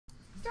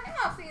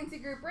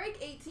Fancy Group Break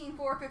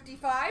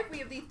 18455. We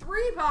have the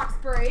 3-box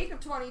break of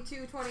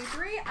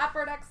 2223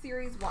 Upper Deck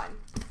Series 1.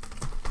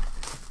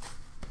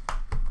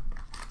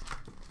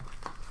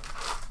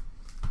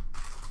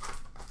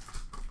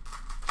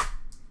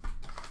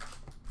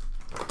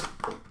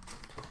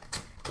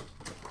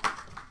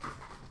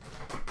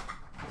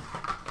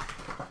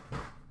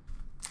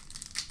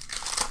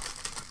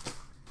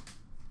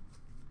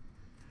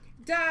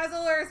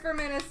 Dazzlers for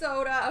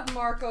Minnesota of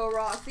Marco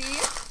Rossi.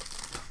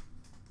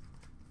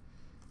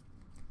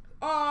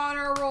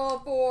 Honor Roll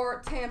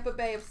for Tampa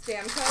Bay of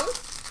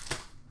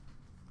Stamkos.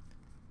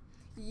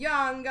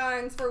 Young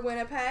Guns for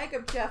Winnipeg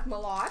of Jeff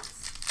Malott.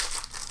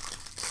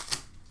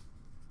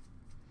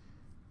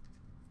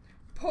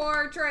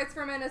 Portraits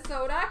for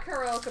Minnesota,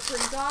 Kirill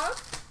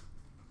Kaprizov.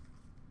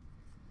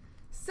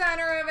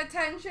 Center of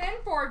Attention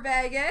for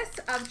Vegas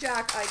of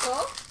Jack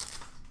Eichel.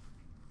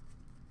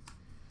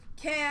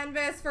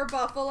 Canvas for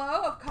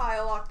Buffalo of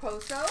Kyle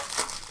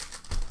Okposo.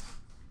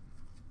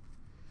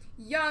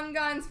 Young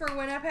Guns for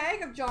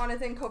Winnipeg of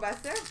Jonathan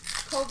Kovacevic.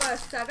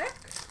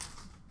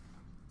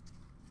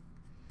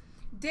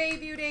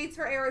 Debut dates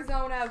for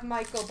Arizona of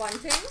Michael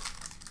Bunting.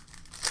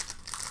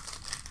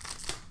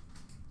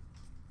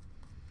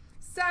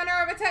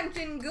 Center of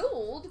Attention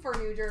Gould for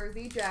New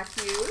Jersey, Jack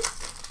Hughes.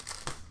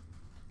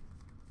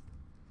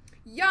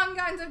 Young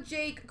Guns of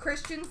Jake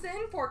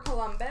Christensen for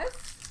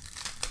Columbus.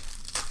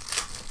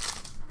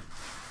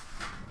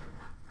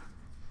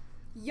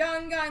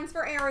 Young Guns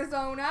for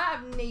Arizona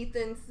of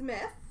Nathan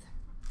Smith.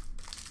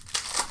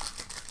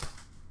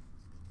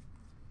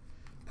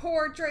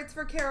 Portraits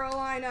for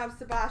Carolina of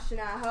Sebastian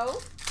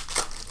Aho.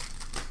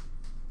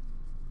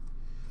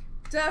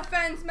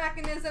 Defense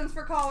Mechanisms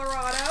for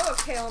Colorado of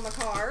Cale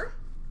Makar.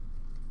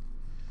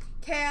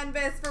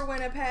 Canvas for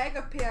Winnipeg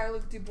of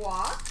Pierre-Luc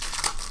Dubois.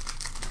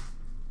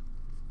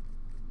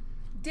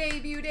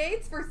 Debut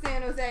dates for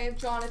San Jose of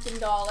Jonathan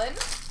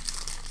Dahlen.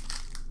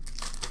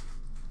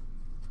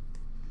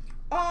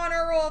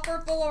 Honor Roll for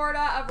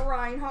Florida of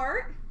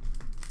Reinhardt.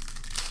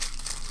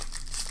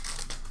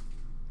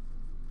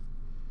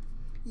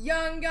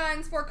 Young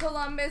Guns for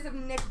Columbus of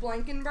Nick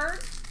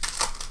Blankenberg.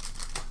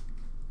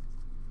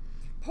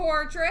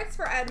 Portraits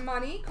for Ed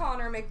Money,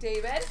 Connor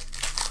McDavid.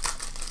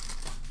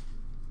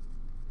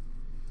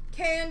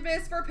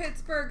 Canvas for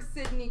Pittsburgh,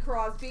 Sidney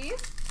Crosby.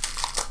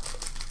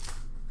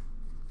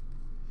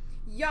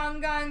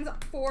 Young Guns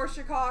for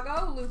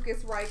Chicago,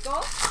 Lucas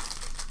Reichel.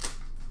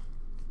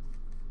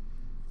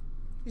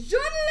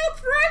 Jean-Luc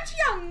French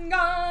Young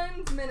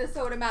Guns,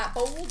 Minnesota, Matt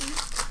Boldy.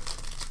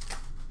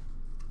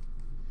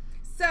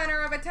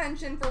 Center of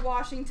Attention for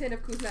Washington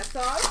of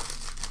Kuznetsov.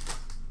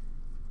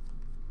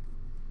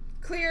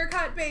 Clear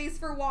Cut Base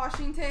for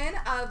Washington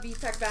of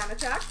Vitek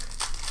Vanacek.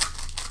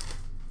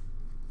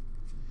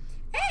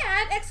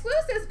 And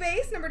exclusive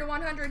base, number to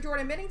 100,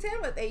 Jordan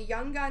Binnington with a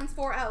Young Guns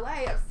for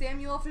LA of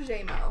Samuel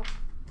Fagemo.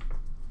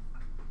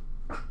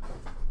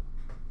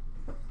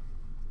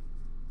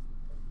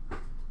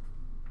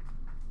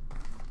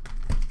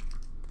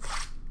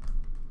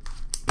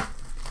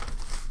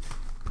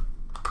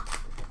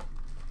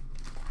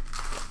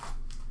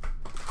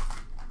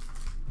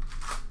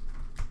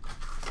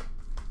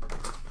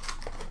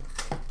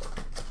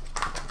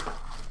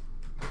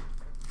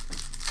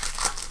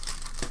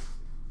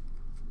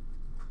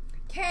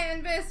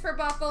 Canvas for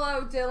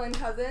Buffalo, Dylan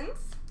Cousins.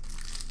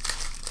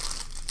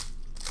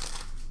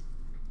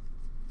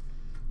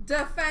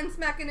 Defense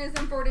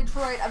Mechanism for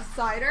Detroit of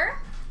Sider.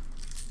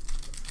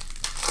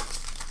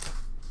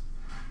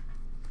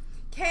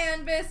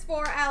 Canvas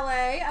for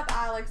LA of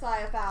Alex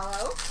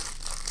Iafallo.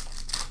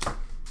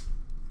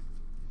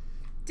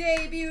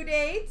 Debut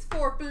dates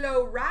for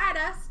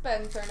Florida,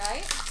 Spencer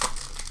Knight.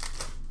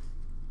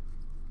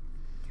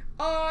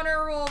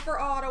 Honor Roll for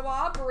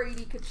Ottawa,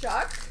 Brady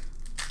Tkachuk.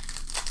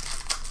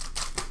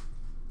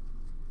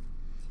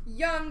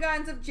 Young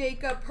Guns of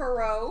Jacob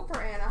Perreault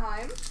for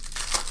Anaheim.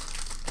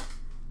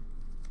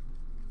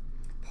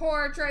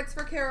 Portraits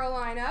for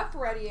Carolina,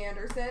 Freddie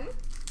Anderson.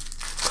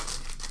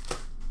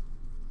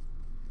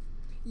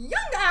 Young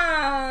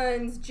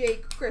Guns,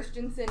 Jake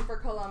Christensen for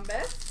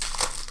Columbus.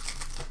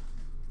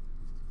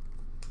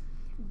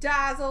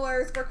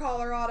 Dazzlers for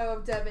Colorado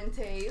of Devin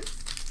Taves.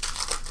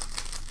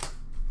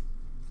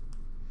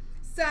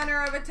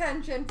 Center of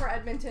Attention for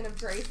Edmonton of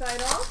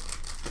Draisaitl.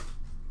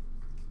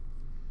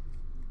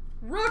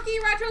 Rookie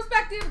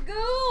Retrospective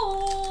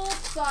Gold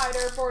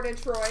Sider for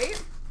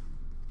Detroit.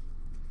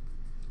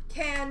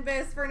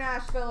 Canvas for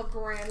Nashville of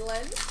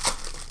Granlund.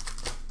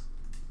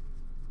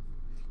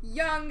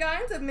 Young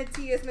Guns of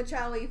Matias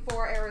Maccelli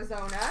for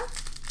Arizona.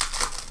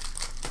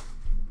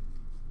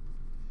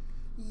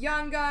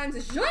 Young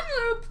Guns,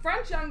 Jean-Luc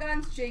French Young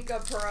Guns,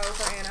 Jacob Perreault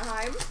for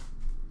Anaheim.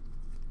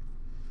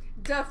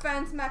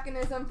 Defense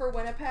Mechanism for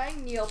Winnipeg,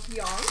 Neil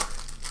Pionk.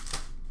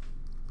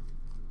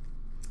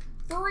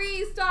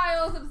 3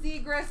 styles of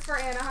Zegras for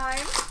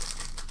Anaheim.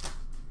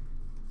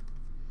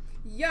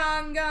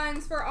 Young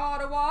Guns for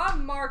Ottawa,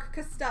 Mark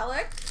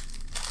Kostelic.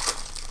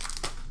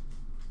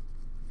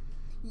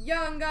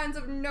 Young Guns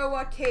of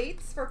Noah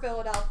Cates for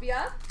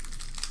Philadelphia.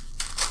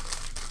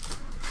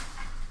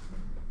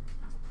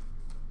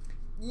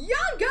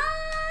 Young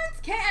Guns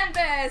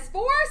canvas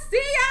for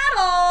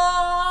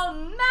Seattle,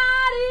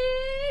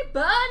 Matty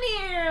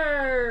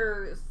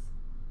Beniers.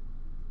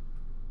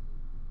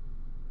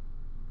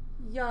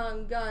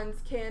 Young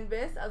Guns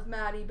canvas of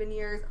Matty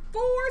Beniers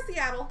for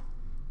Seattle.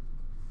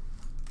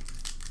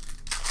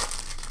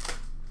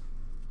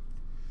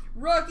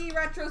 Rookie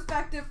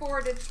retrospective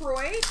for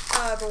Detroit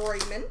of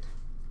Raymond.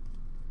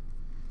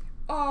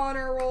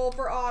 Honor roll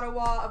for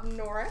Ottawa of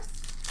Norris.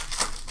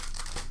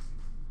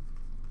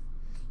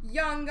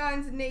 Young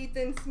Guns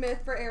Nathan Smith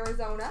for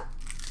Arizona.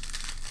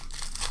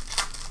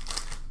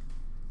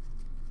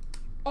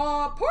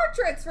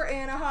 Portraits for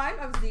Anaheim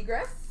of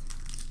Zegras.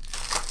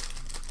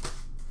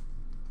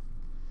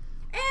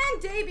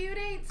 And debut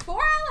dates for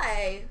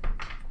LA,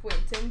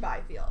 Quinton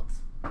Byfield.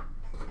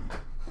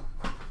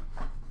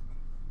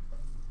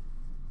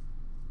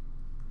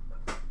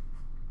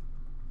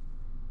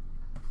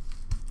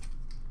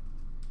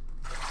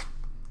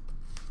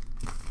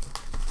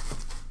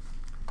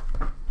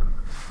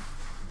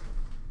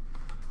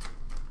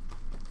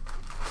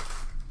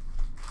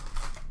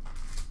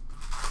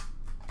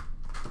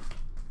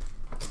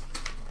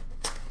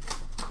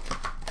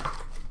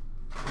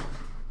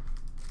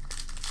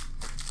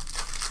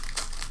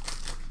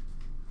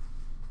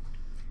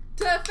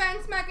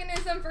 Defense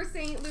mechanism for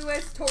St.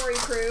 Louis, Torrey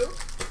Krug.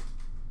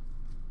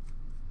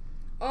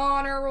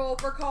 Honor roll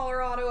for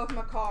Colorado of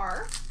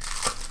Makar.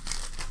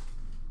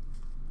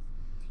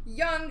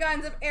 Young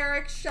Guns of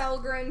Eric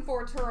Shelgren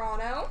for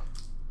Toronto.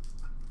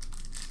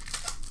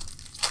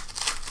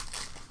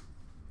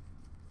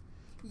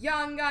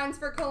 Young Guns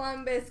for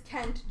Columbus,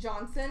 Kent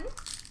Johnson.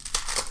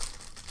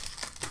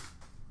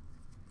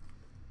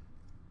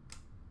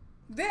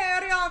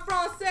 Variant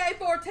Francais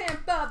for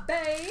Tampa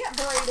Bay,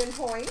 Braden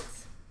Point.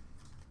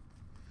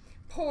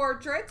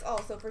 Portraits,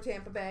 also for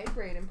Tampa Bay,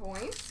 Braden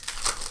Point.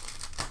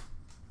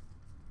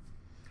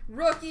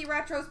 Rookie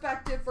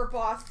retrospective for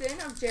Boston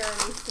of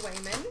Jeremy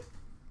Swayman.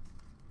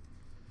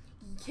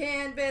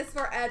 Canvas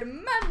for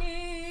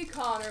Edmonton,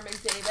 Connor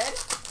McDavid.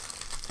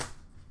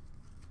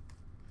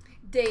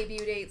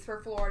 Debut dates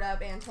for Florida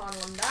of Anton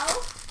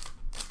Lundell.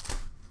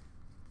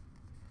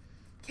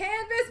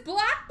 Canvas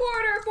black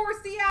border for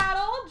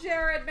Seattle,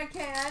 Jared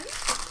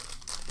McCann.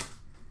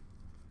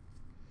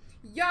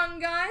 Young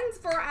Guns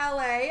for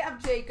LA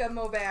of Jacob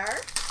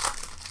Maubert.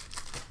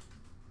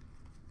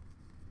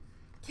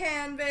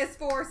 Canvas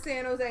for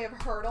San Jose of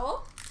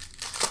Hurdle.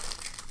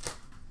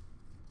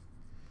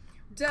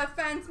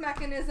 Defense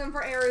mechanism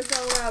for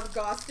Arizona of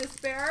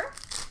Gostisbehere.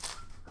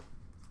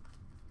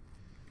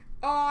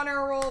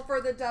 Honor roll for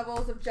the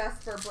Devils of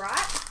Jesper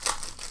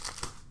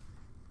Bratt.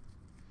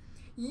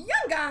 Young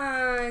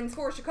Guns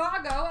for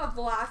Chicago of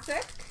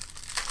Vlasic.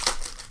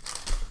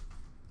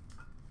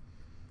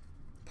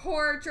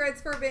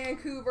 Portraits for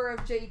Vancouver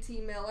of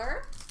JT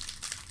Miller.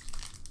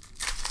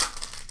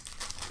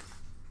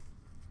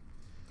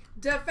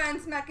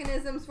 Defense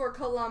mechanisms for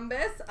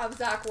Columbus of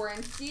Zach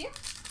Werenski.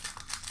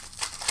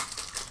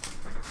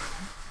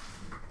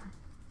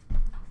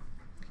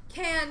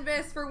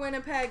 Canvas for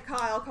Winnipeg,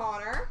 Kyle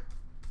Connor.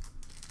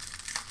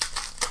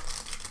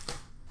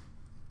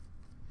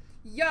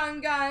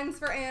 Young Guns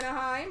for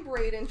Anaheim,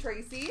 Braden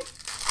Tracy.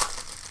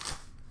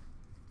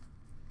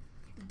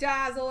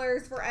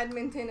 Dazzlers for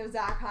Edmonton of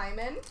Zach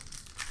Hyman.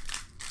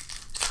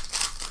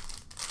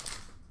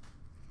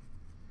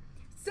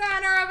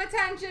 Center of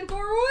attention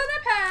for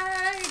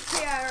Winnipeg,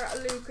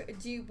 Pierre-Luc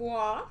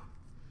Dubois.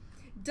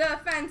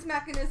 Defense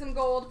mechanism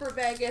gold for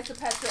Vegas of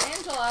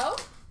Pietrangelo.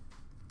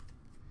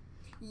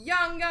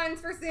 Young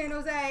Guns for San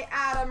Jose,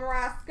 Adam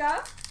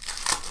Raska.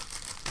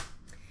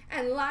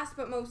 And last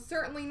but most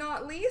certainly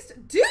not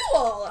least,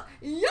 dual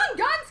Young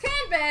Guns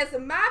canvas,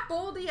 Matt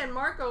Boldy and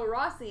Marco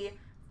Rossi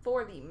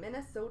for the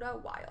Minnesota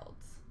Wild.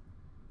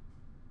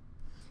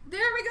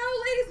 There we go,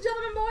 ladies and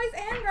gentlemen, boys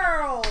and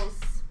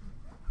girls.